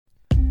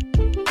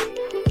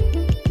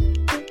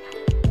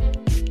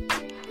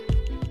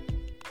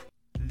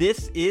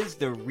This is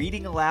the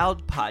Reading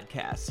Aloud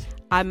podcast.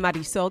 I'm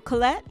Marisol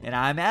Colette. And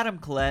I'm Adam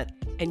Colette.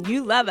 And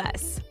you love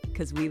us,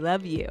 because we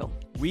love you.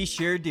 We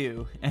sure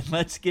do. And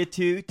let's get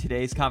to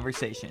today's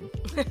conversation.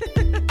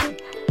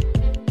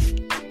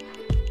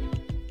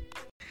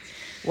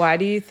 Why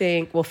do you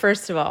think, well,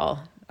 first of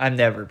all, I'm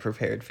never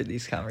prepared for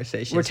these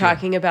conversations. We're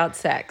talking about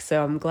sex,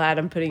 so I'm glad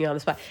I'm putting you on the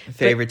spot.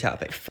 Favorite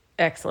topic.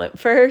 Excellent.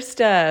 First,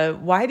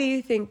 why do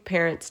you think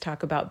parents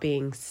talk about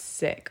being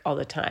sick all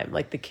the time?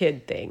 Like the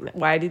kid thing.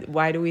 Why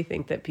do we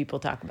think that people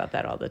talk about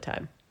that all the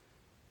time?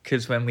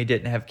 Because when we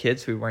didn't have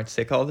kids, we weren't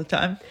sick all the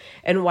time.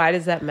 And why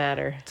does that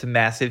matter? It's a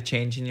massive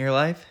change in your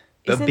life.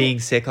 But being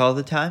sick all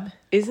the time?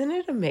 Isn't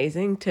it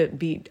amazing to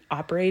be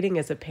operating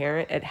as a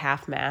parent at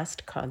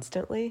half-mast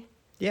constantly?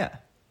 Yeah.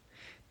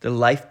 The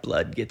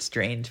lifeblood gets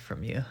drained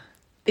from you.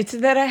 It's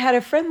that I had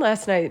a friend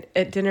last night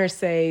at dinner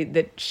say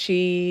that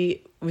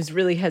she was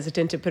really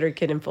hesitant to put her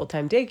kid in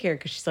full-time daycare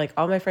because she's like,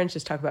 all my friends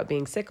just talk about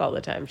being sick all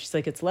the time. She's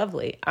like, it's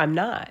lovely. I'm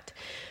not.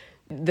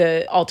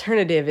 The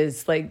alternative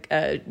is like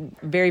a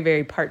very,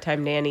 very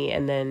part-time nanny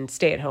and then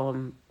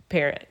stay-at-home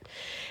parent.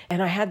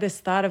 And I had this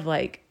thought of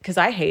like, because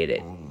I hate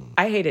it.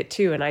 I hate it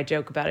too, and I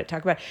joke about it,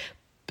 talk about it.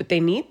 But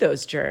they need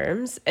those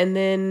germs, and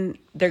then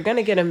they're going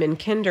to get them in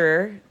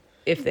kinder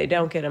if they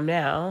don't get them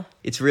now.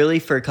 It's really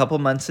for a couple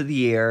months of the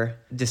year,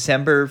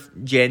 December,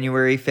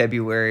 January,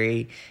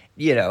 February,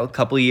 a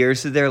couple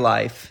years of their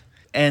life.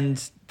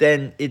 And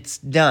then it's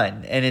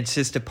done, and it's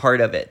just a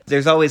part of it.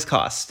 There's always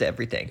costs to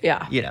everything.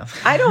 Yeah.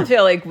 I don't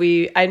feel like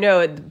I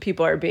know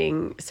people are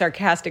being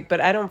sarcastic,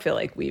 but I don't feel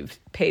like we've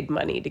paid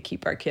money to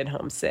keep our kid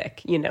home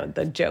sick.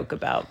 The joke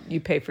about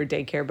you pay for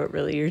daycare, but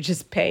really you're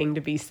just paying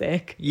to be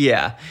sick.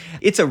 Yeah.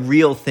 It's a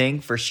real thing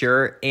for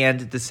sure.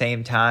 And at the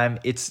same time,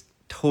 it's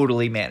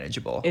totally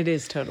manageable. It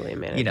is totally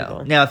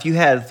manageable. Now, if you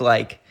have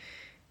like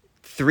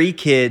 3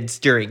 kids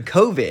during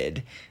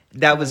COVID,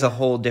 that was a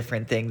whole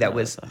different thing that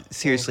was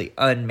seriously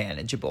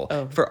unmanageable.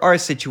 Oh. For our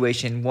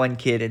situation, 1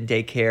 kid in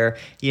daycare,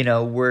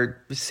 we're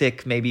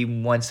sick maybe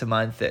once a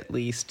month at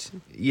least,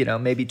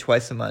 maybe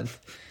twice a month.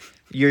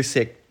 You're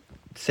sick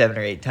 7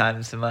 or 8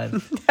 times a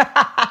month.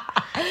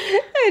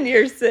 And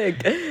you're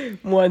sick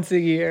once a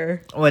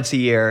year. Once a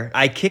year.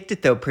 I kicked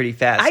it, though, pretty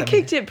fast. I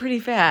kicked it pretty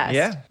fast.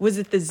 Yeah. Was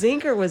it the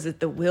zinc or was it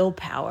the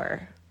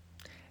willpower?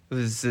 It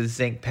was the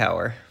zinc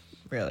power,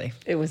 really.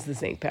 It was the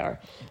zinc power.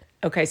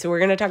 Okay, so we're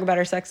going to talk about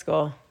our sex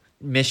goal.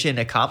 Mission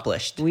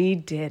accomplished. We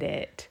did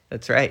it.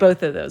 That's right.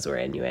 Both of those were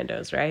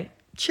innuendos, right?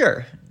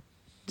 Sure.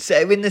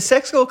 So, in the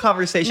sex goal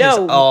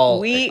conversation,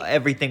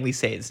 everything we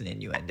say is an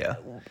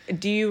innuendo.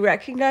 Do you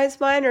recognize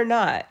mine or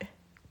not?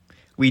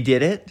 We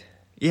did it.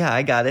 Yeah,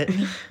 I got it.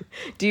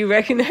 Do you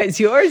recognize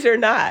yours or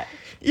not?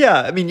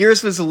 Yeah,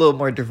 yours was a little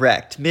more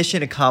direct.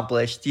 Mission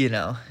accomplished,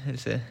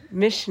 It's a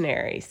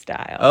missionary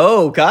style.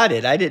 Oh, got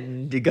it. I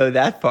didn't go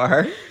that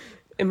far.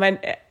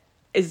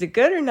 Is it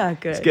good or not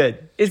good? It's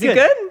good. Is it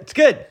good? It's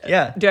good,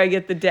 yeah. Do I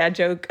get the dad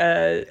joke?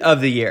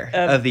 Of the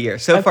year.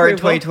 So far in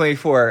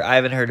 2024, I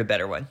haven't heard a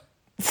better one.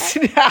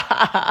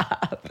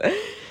 Stop.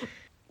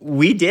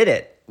 We did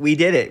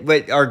it.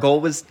 But our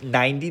goal was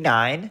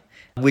 99,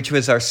 which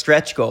was our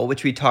stretch goal,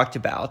 which we talked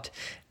about.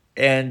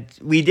 And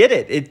we did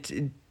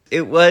it.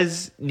 It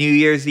was New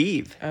Year's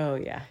Eve. Oh,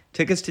 yeah.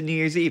 Took us to New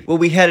Year's Eve. Well,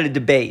 we had a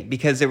debate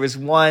because there was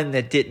one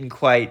that didn't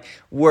quite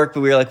work,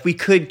 but we were like, we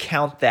could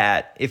count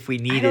that if we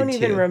needed to. I don't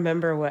even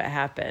remember what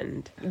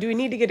happened. Do we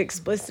need to get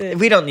explicit?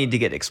 We don't need to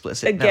get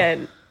explicit.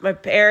 Again, my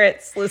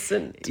parents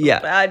listen to the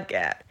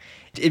podcast.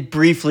 It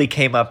briefly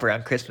came up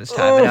around Christmas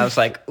time, and I was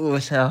like, ooh,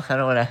 no, I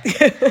don't want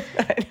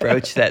to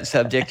broach that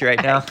subject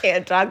right now. I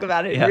can't talk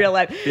about it in real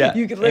life. Yeah.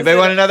 You can listen. Anybody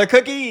want another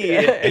cookie?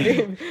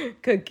 Yeah.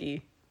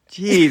 Cookie.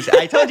 Jeez,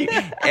 I told you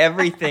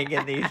everything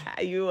in these.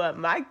 You want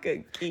my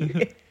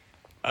cookie.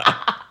 All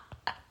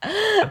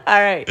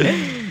right.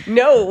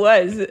 No, it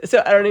was.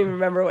 So I don't even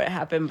remember what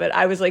happened, but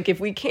I was like, if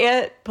we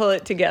can't pull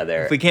it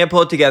together. If we can't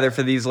pull it together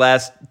for these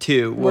last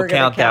 2, we'll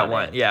count that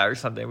one. It. Yeah, or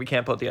something. We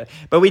can't pull it together.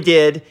 But we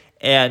did,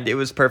 and it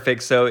was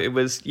perfect. So it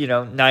was,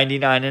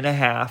 99 and a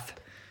half,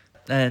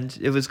 and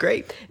it was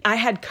great. I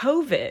had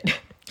COVID.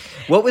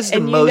 What was the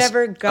and most... You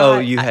never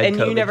got, you had and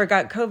COVID. You never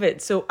got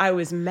COVID, so I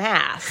was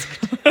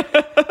masked.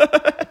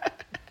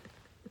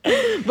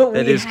 But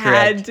we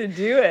had to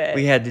do it.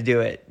 We had to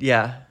do it,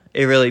 yeah.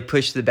 It really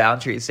pushed the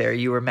boundaries there.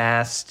 You were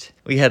masked.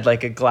 We had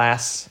like a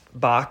glass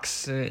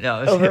box with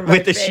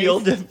the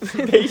shield,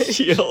 face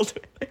shield.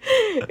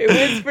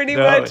 It was pretty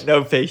much...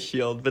 No face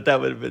shield, but that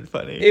would have been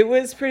funny. It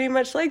was pretty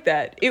much like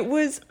that. It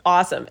was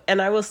awesome.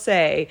 And I will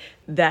say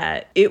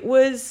that it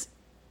was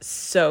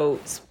so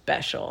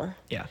special.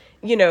 Yeah.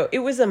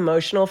 It was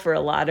emotional for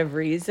a lot of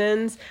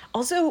reasons.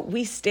 Also,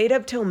 we stayed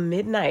up till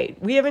midnight.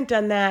 We haven't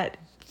done that.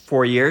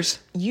 4 years?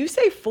 You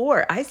say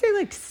 4. I say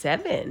like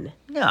 7.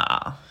 No.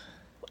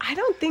 I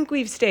don't think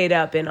we've stayed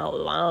up in a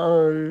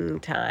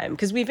long time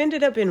because we've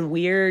ended up in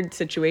weird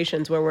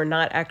situations where we're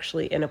not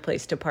actually in a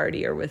place to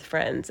party or with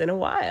friends in a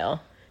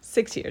while.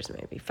 6 years,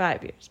 maybe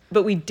 5 years.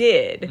 But we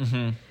did.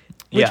 Mm-hmm.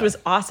 which Yeah. was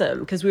awesome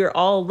because we were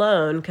all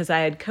alone because I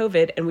had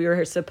COVID and we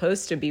were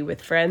supposed to be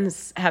with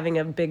friends having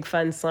a big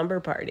fun slumber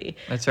party.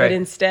 That's right. But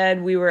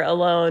instead we were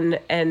alone,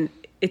 and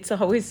it's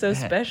always so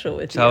special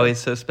with It's you. always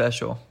so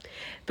special.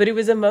 But it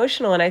was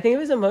emotional, and I think it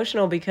was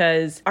emotional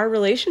because our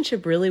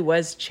relationship really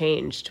was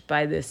changed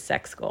by this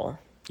sex goal.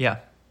 Yeah.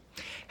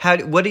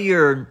 What are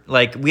your,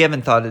 like, we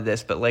haven't thought of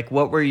this, but like,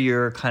 what were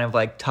your kind of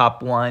like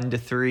top 1 to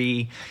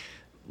 3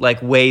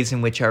 like ways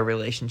in which our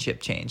relationship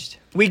changed?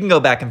 We can go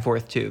back and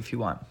forth too if you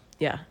want.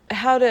 Yeah.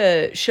 How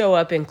to show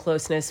up in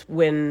closeness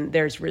when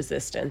there's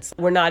resistance.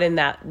 We're not in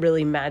that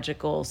really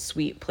magical,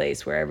 sweet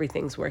place where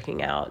everything's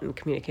working out and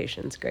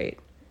communication's great.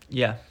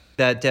 Yeah,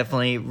 that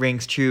definitely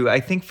rings true. I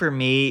think for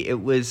me,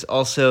 it was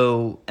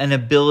also an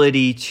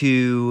ability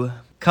to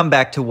come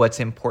back to what's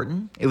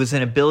important. It was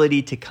an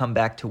ability to come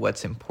back to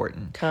what's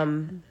important.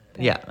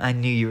 Yeah, I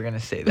knew you were going to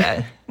say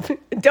that.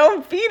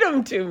 Don't feed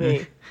them to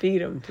me.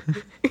 Feed them to me.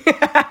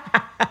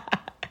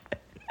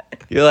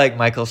 You're like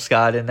Michael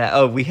Scott in that.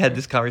 Oh, we had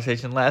this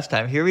conversation last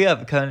time. Here we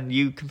have comparing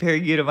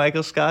you to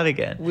Michael Scott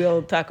again.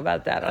 We'll talk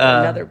about that on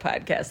another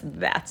podcast.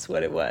 That's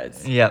what it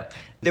was. Yeah.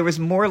 There was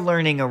more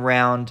learning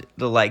around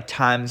the like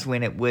times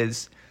when it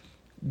was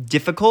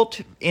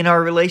difficult in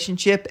our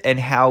relationship and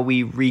how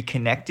we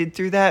reconnected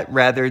through that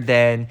rather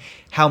than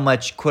how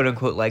much quote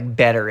unquote like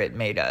better it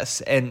made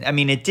us. And I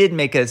mean, it did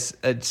make us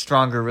a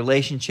stronger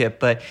relationship,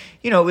 but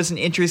you know, it was an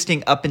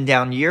interesting up and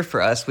down year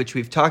for us, which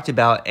we've talked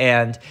about.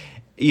 And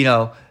you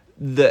know,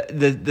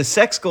 the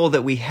sex goal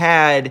that we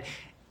had,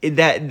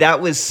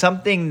 that was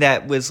something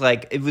that was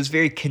like, it was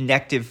very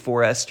connective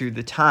for us through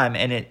the time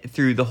and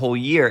through the whole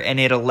year. And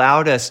it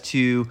allowed us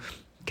to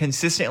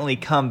consistently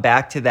come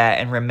back to that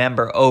and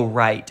remember, oh,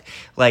 right.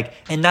 Like,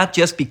 and not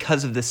just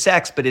because of the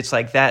sex, but it's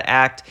like that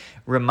act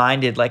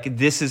reminded, like,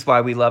 this is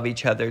why we love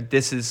each other.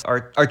 This is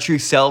our true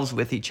selves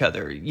with each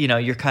other. You know,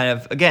 you're kind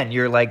of, again,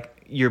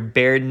 you're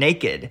bare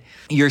naked.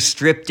 You're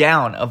stripped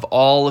down of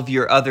all of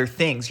your other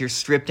things. You're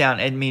stripped down,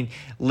 I mean,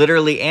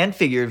 literally and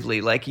figuratively,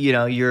 like, you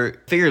know, you're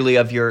figuratively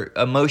of your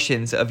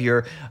emotions, of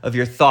your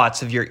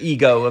thoughts, of your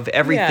ego, of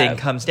everything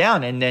comes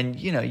down. And then,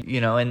 you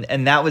know,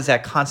 and that was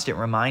that constant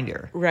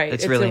reminder. Right.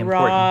 It's It's really a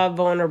important. raw,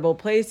 vulnerable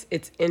place.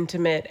 It's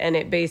intimate, and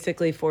it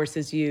basically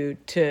forces you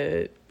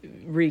to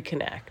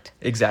reconnect.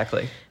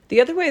 Exactly. The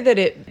other way that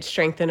it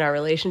strengthened our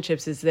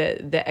relationships is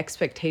the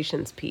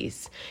expectations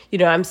piece. You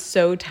know, I'm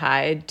so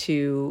tied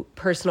to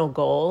personal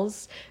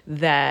goals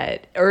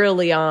that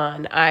early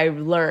on I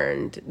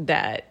learned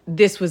that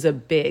this was a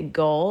big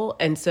goal.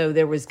 And so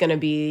there was going to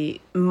be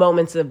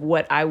moments of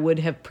what I would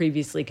have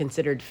previously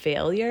considered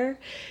failure.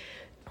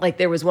 Like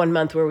there was one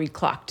month where we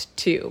clocked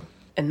 2.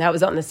 And that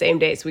was on the same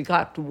day. So we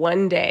clocked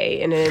one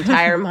day in an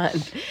entire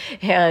month.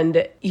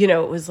 And, you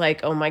know, it was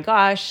like, oh my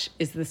gosh,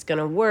 is this going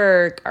to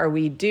work? Are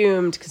we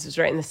doomed? Because it was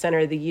right in the center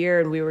of the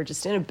year and we were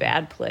just in a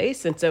bad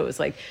place. And so it was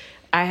like,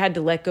 I had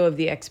to let go of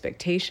the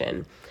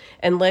expectation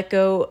and let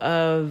go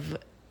of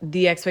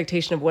the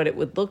expectation of what it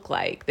would look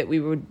like, that we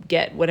would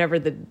get whatever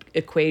the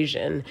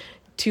equation,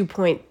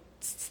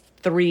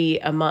 2.3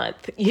 a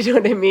month. You know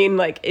what I mean?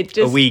 Like it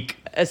just... A week,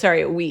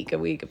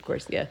 of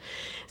course, yeah.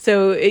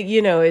 So,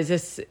 you know, is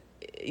this...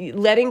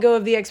 letting go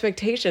of the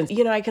expectations.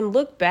 You know, I can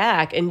look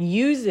back and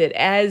use it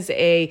as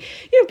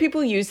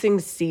people use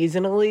things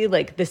seasonally,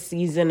 like the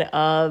season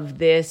of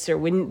this or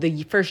when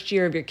the first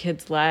year of your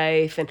kid's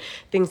life and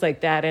things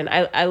like that. And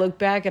I look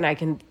back and I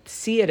can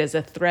see it as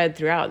a thread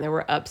throughout, and there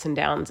were ups and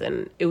downs,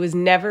 and it was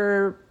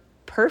never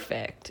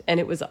perfect, and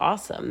it was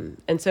awesome.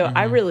 And so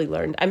I really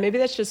learned, and maybe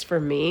that's just for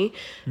me,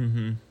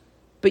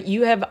 but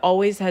you have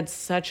always had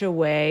such a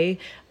way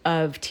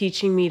of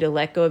teaching me to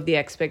let go of the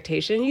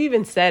expectation. You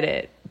even said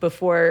it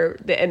before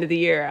the end of the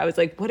year. I was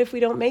like, what if we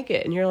don't make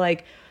it? And you're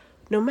like,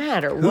 no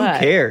matter what.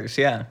 Who cares?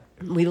 Yeah.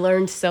 We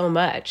learned so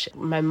much.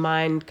 My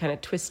mind kind of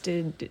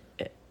twisted.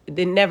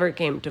 They never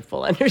came to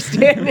full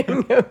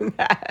understanding of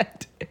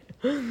that.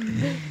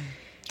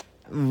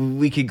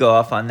 We could go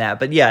off on that,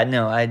 but yeah,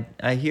 no,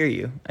 I hear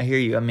you.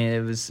 I mean,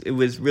 it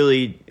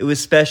was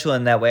special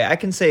in that way. I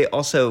can say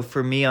also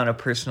for me on a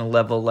personal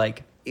level,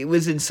 like, it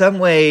was in some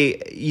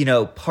way, you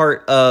know,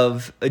 part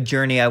of a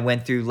journey I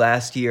went through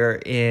last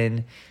year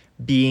in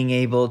being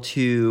able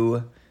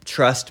to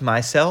trust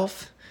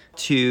myself,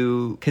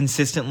 to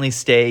consistently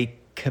stay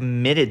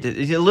committed.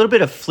 A little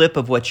bit of flip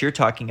of what you're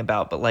talking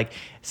about, but like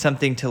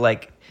something to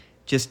like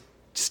just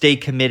stay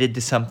committed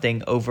to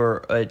something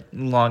over a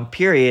long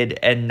period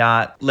and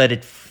not let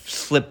it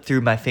slip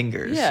through my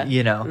fingers,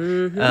 you know.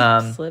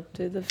 Slip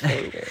through the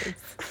fingers.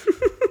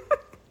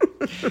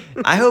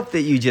 I hope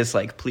that you just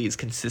like please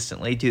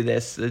consistently do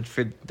this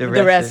for the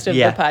rest of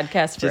the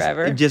podcast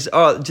forever.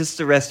 Just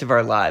the rest of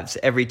our lives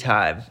every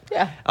time.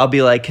 Yeah. I'll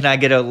be like, can I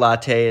get a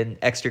latte and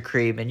extra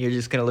cream? And you're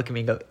just gonna look at me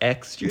and go,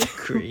 extra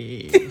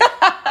cream.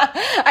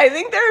 I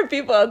think there are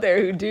people out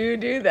there who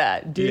do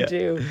that.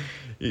 Do.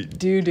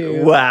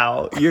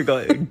 Wow, you're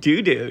going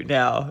do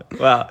now.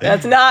 Wow.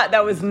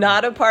 That was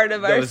not a part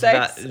of our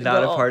sex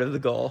not goal. a part of the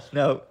goal.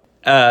 No.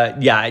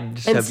 Yeah, I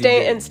just and hope you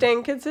did.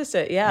 staying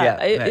consistent. Yeah, Yeah,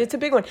 right. it's a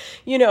big one.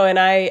 And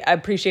I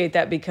appreciate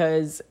that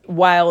because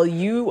while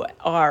you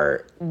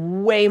are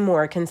way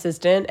more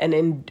consistent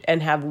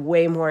and have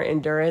way more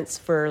endurance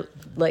for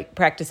like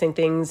practicing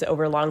things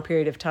over a long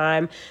period of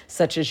time,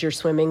 such as your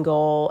swimming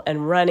goal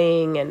and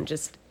running and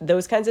just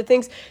those kinds of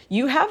things,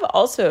 you have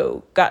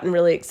also gotten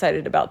really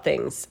excited about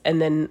things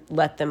and then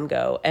let them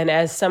go. And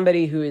as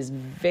somebody who is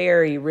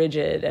very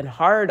rigid and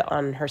hard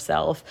on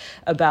herself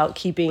about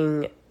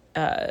keeping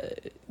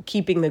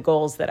the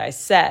goals that I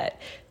set,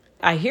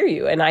 I hear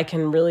you, and I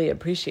can really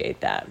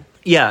appreciate that.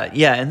 Yeah,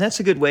 and that's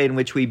a good way in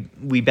which we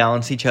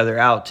balance each other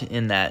out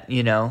in that,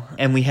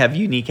 and we have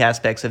unique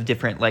aspects of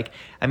different,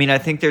 I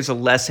think there's a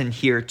lesson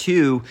here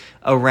too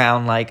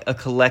around like a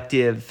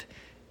collective,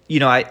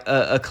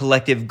 a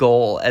collective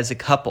goal as a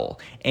couple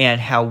and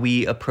how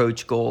we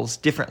approach goals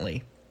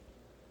differently.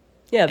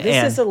 Yeah,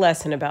 this is a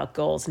lesson about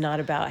goals,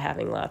 not about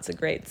having lots of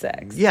great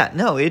sex. Yeah,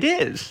 no, it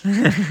is.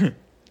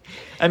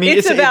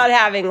 It's about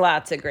having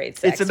lots of great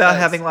sex. It's about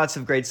having lots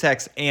of great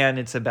sex, and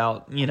it's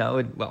about,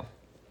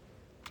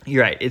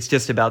 you're right. It's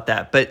just about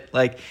that. But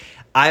like,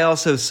 I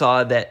also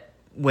saw that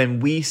when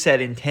we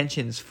set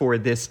intentions for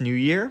this new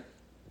year,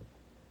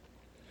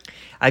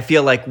 I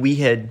feel like we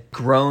had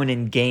grown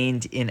and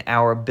gained in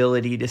our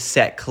ability to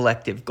set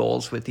collective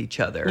goals with each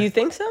other. You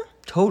think so?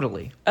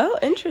 Totally. Oh,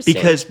 interesting.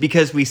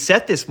 Because we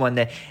set this one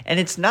and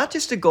it's not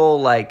just a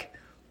goal like,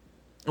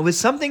 it was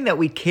something that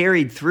we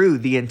carried through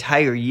the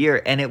entire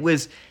year, and it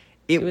was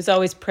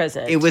always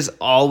present. It was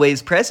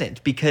always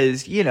present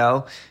because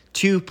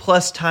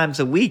 2+ times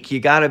a week you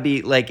got to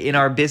be like in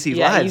our busy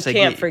lives. You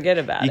can't forget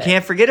about it. You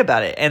can't forget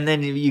about it, and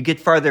then you get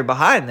farther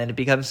behind, then it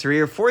becomes 3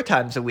 or 4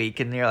 times a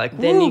week, and you're like,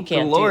 then you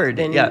can't.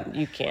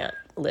 You can't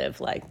live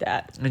like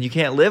that. And you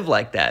can't live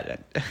like that.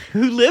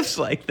 Who lives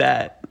like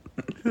that?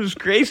 Those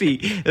crazy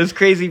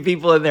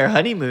people in their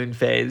honeymoon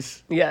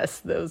phase. Yes,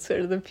 those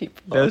are the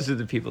people. Those are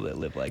the people that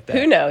live like that.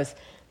 Who knows?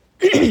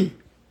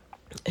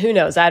 Who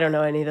knows? I don't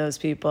know any of those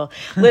people.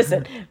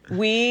 Listen,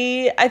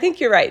 I think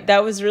you're right.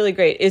 That was really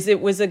great.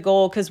 It was a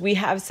goal because we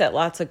have set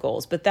lots of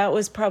goals, but that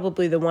was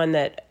probably the one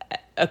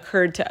that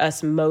occurred to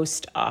us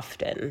most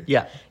often.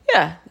 Yeah.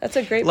 Yeah, that's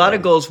a great A lot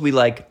of goals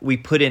we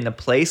put into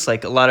place,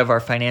 like a lot of our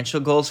financial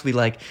goals we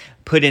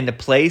put into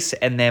place,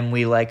 and then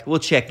we'll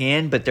check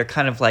in, but they're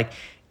kind of like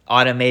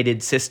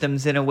automated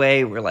systems in a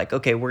way. We're like,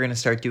 okay, we're going to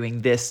start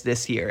doing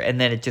this year. And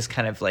then it just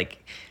kind of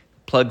like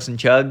plugs and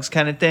chugs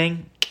kind of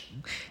thing.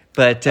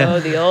 But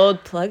the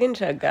old plug and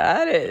chug.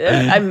 Got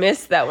it. I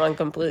missed that one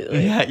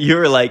completely. Yeah, you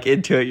were like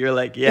into it. You're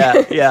like,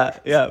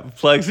 yeah,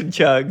 plugs and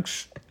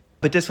chugs.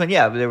 But this one,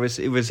 it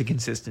was a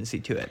consistency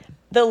to it.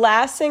 The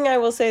last thing I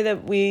will say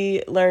that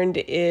we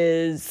learned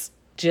is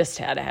just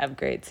how to have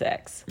great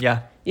sex.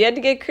 Yeah. You had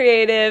to get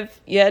creative.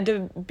 You had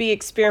to be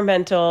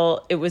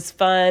experimental. It was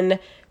fun.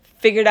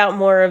 Figured out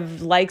more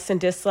of likes and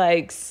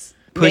dislikes.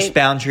 Push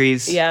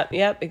boundaries. Yep,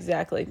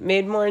 exactly.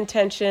 Made more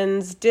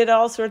intentions. Did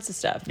all sorts of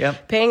stuff.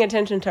 Yep. Paying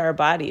attention to our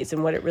bodies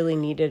and what it really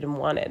needed and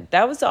wanted.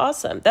 That was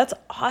awesome. That's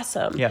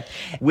awesome. Yeah.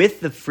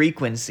 With the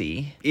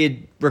frequency,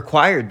 it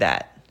required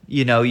that.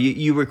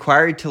 You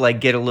required to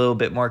like get a little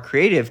bit more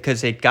creative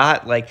because it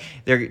got like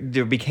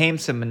there became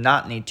some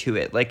monotony to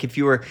it. Like if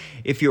you're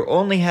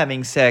only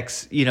having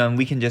sex, and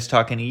we can just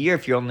talk in a year,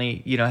 if you're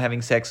only,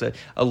 having sex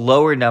a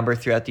lower number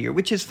throughout the year,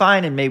 which is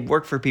fine and may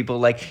work for people,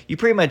 like you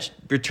pretty much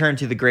return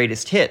to the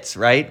greatest hits,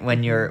 right?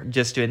 When you're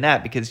just doing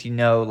that because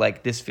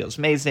like this feels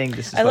amazing.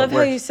 This is I love what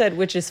works. how you said,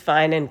 which is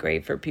fine and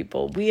great for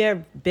people. We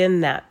have been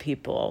that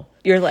people.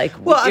 You're like,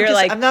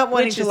 I'm not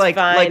wanting to like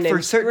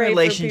for certain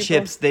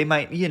relationships, they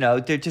might,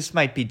 there just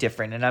might be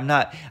different. And I'm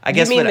not, I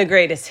guess. You mean the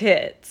greatest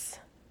hits?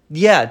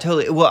 Yeah,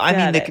 totally. Well,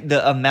 I mean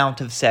the amount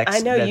of sex.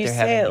 I know that you they're say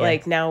having, it yeah.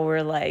 like now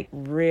we're like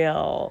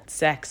real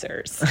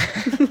sexers.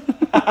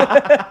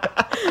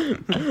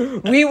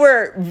 We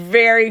were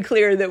very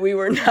clear that we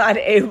were not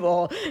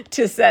able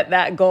to set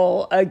that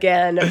goal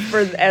again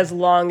for as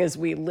long as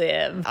we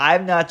live.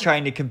 I'm not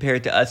trying to compare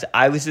it to us.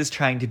 I was just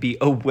trying to be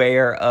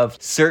aware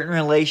of certain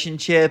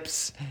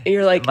relationships.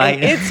 You're like,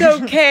 it's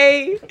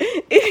okay.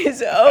 It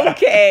is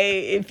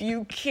okay if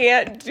you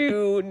can't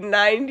do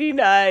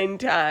 99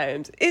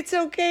 times. It's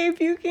okay if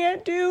you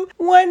can't do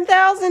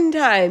 1,000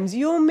 times.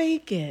 You'll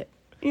make it.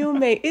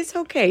 It's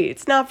okay.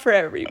 It's not for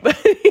everybody.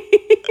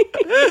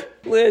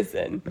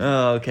 Listen.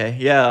 Oh, okay.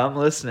 Yeah, I'm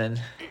listening.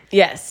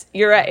 Yes,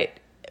 you're right.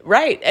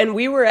 Right. And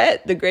we were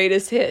at the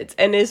greatest hits.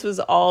 And this was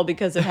all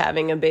because of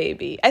having a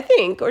baby, I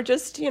think, or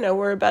just,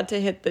 we're about to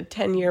hit the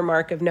 10-year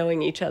mark of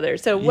knowing each other.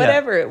 So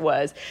whatever it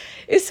was,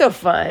 it's so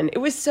fun. It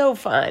was so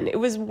fun. It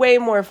was way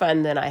more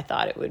fun than I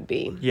thought it would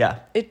be. Yeah.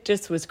 It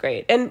just was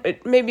great. And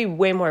it maybe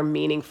way more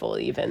meaningful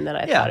even than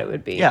I thought it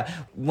would be. Yeah.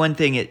 One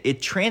thing,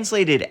 it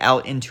translated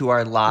out into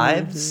our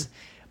lives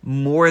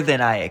more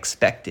than I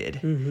expected,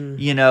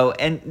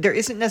 and there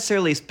isn't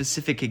necessarily a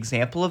specific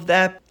example of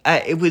that.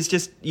 It was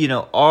just,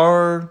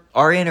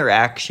 our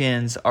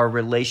interactions, our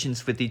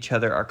relations with each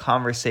other, our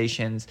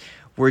conversations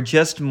were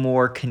just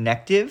more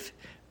connective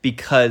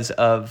because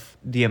of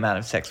the amount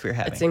of sex we were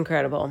having. It's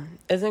incredible.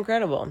 It's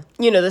incredible.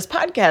 This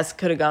podcast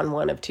could have gone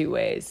one of two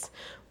ways.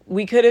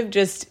 We could have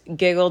just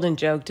giggled and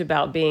joked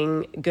about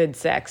being good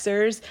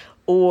sexers,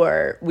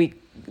 or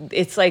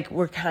it's like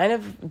we're kind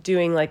of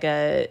doing like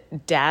a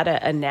data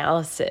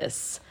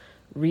analysis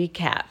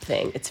recap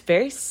thing. It's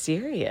very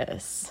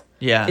serious.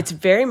 Yeah. It's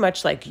very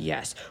much like,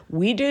 yes,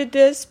 we did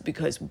this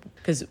because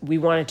we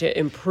wanted to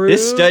improve.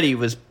 This study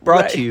was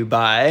brought to you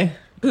by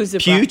Who's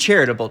it Pew by?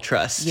 Charitable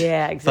Trust.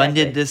 Yeah, exactly.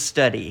 Funded this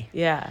study.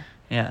 Yeah.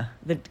 Yeah.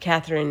 The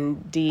Catherine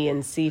D.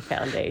 and C.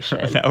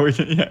 Foundation.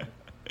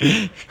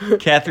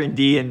 Catherine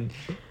D. and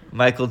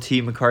Michael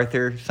T.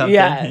 MacArthur something.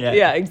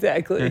 Yeah,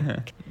 exactly.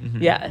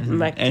 Yeah,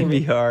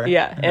 NPR.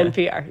 Yeah,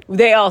 NPR.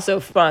 They also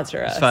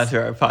sponsor us.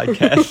 Sponsor our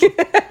podcast.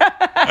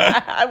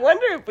 I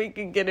wonder if we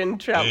could get in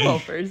trouble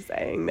for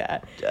saying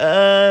that.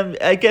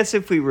 I guess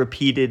if we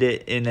repeated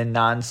it in a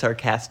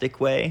non-sarcastic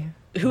way.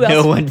 Who else?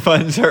 No one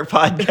funds our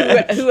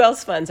podcast. Who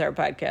else funds our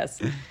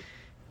podcast?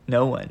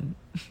 No one.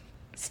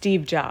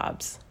 Steve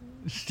Jobs.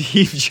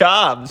 Steve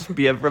Jobs,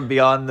 from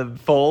Beyond the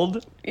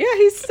Fold. Yeah,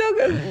 he's still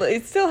good. He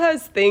still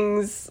has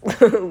things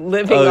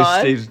living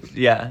on.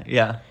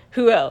 Yeah.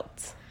 Who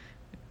else?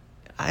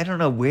 I don't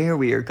know where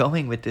we are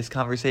going with this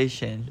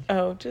conversation.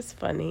 Oh, just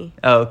funny.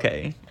 Oh,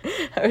 okay.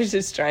 I was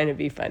just trying to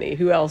be funny.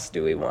 Who else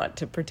do we want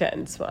to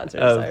pretend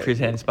sponsors?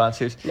 Pretend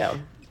sponsors. No.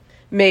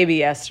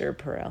 Maybe Esther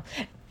Perel.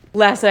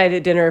 Last night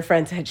at dinner, a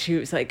friend said, she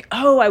was like,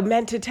 oh, I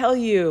meant to tell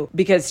you,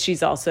 because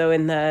she's also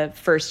in the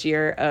first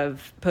year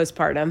of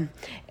postpartum.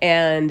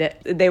 And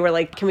they were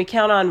like, can we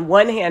count on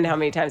one hand how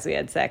many times we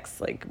had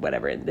sex, like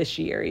whatever, this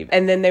year even?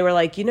 And then they were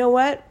like, you know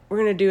what? We're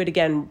going to do it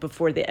again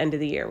before the end of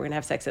the year. We're going to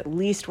have sex at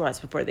least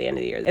once before the end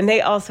of the year. And they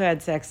also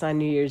had sex on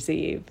New Year's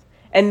Eve.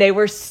 And they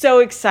were so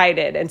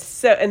excited.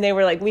 And they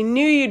were like, we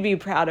knew you'd be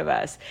proud of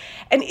us.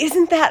 And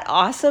isn't that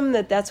awesome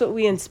that that's what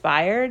we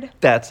inspired?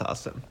 That's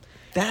awesome.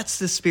 That's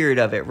the spirit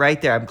of it right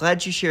there. I'm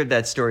glad you shared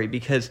that story,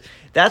 because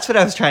that's what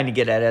I was trying to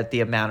get at the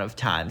amount of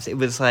times. It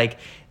was like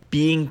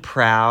being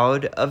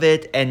proud of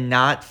it and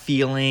not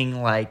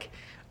feeling like,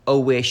 oh,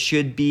 we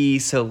should be,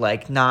 so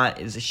like not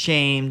as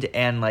ashamed,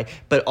 and like,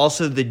 but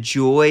also the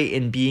joy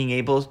in being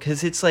able,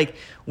 because it's like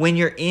when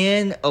you're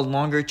in a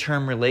longer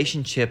term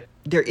relationship,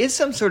 there is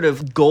some sort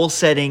of goal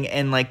setting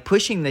and like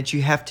pushing that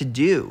you have to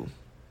do.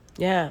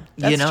 Yeah,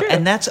 that's true.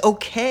 And that's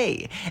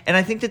okay. And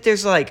I think that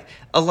there's like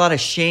a lot of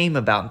shame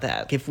about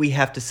that. If we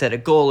have to set a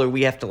goal or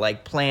we have to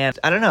like plan,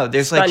 I don't know.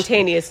 There's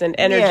spontaneous and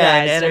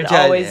energized and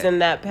always in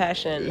that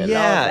passion. And all of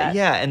that.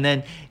 Yeah. And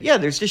then,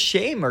 there's just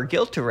shame or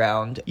guilt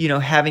around,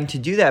 having to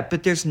do that,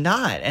 but there's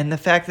not. And the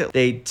fact that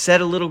they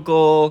set a little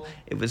goal,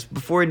 it was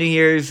before New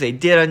Year's, they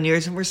did on New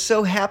Year's, and we're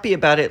so happy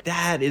about it.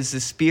 That is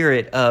the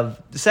spirit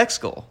of the sex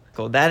goal.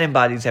 That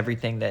embodies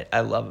everything that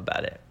I love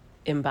about it.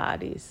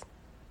 Embodies.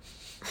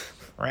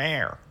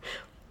 Meow,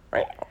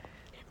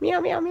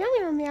 meow, meow,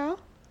 meow, meow.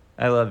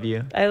 I love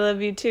you. I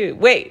love you too.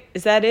 Wait,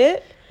 is that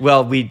it?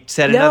 Well, we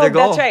set another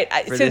goal. No, that's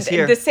right. For this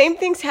year. The same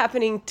thing's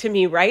happening to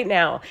me right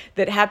now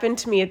that happened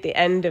to me at the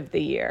end of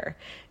the year,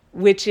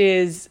 which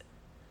is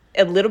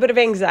a little bit of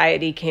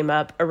anxiety came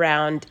up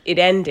around it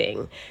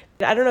ending.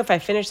 I don't know if I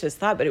finished this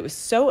thought, but it was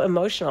so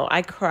emotional.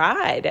 I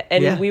cried,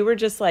 and we were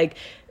just like,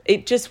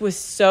 it just was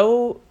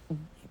so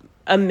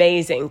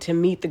amazing to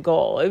meet the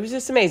goal. It was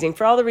just amazing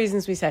for all the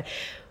reasons we said.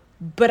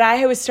 But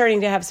I was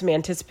starting to have some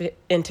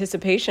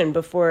anticipation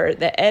before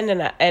the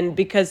end, and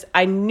because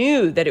I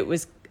knew that it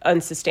was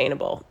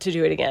unsustainable to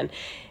do it again.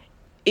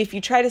 If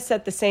you try to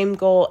set the same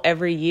goal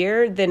every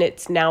year, then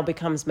it now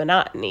becomes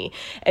monotony.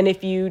 And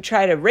if you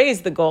try to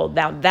raise the goal,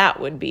 now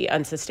that would be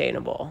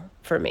unsustainable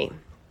for me.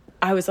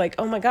 I was like,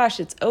 oh my gosh,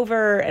 it's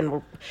over.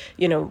 And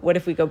what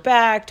if we go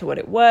back to what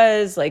it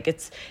was? Like,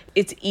 it's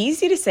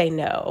easy to say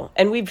no.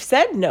 And we've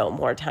said no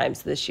more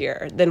times this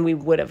year than we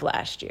would have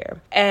last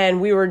year.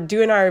 And we were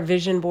doing our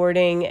vision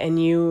boarding, and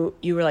you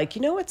were like,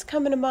 what's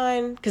coming to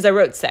mind? Because I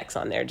wrote sex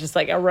on there, just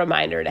like a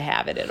reminder to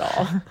have it at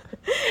all.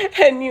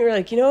 And you were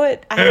like,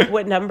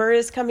 what number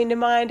is coming to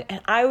mind?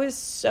 And I was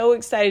so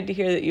excited to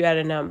hear that you had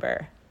a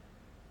number.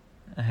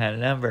 I had a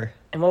number.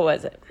 And what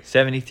was it?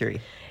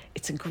 73.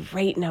 It's a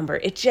great number.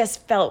 It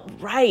just felt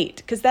right,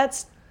 because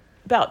that's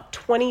about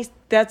 20.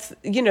 That's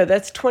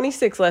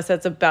 26 less.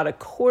 That's about a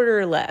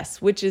quarter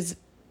less, which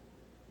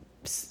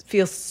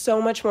feels so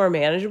much more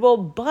manageable,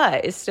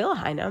 but it's still a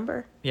high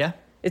number. Yeah,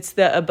 it's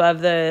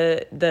above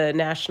the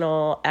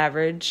national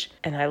average,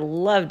 and I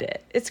loved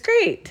it. It's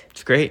great.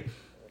 It's great.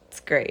 It's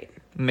great.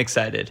 I'm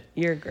excited.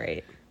 You're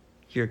great.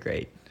 You're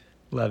great.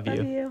 Love you.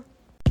 Love you.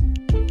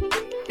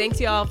 Thanks,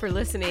 y'all, for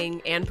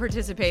listening and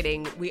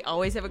participating. We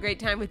always have a great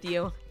time with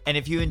you. And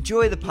if you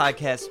enjoy the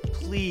podcast,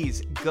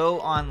 please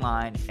go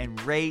online and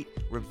rate,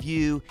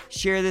 review,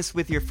 share this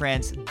with your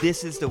friends.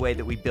 This is the way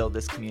that we build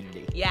this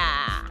community.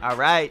 Yeah. All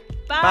right.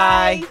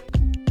 Bye. Bye.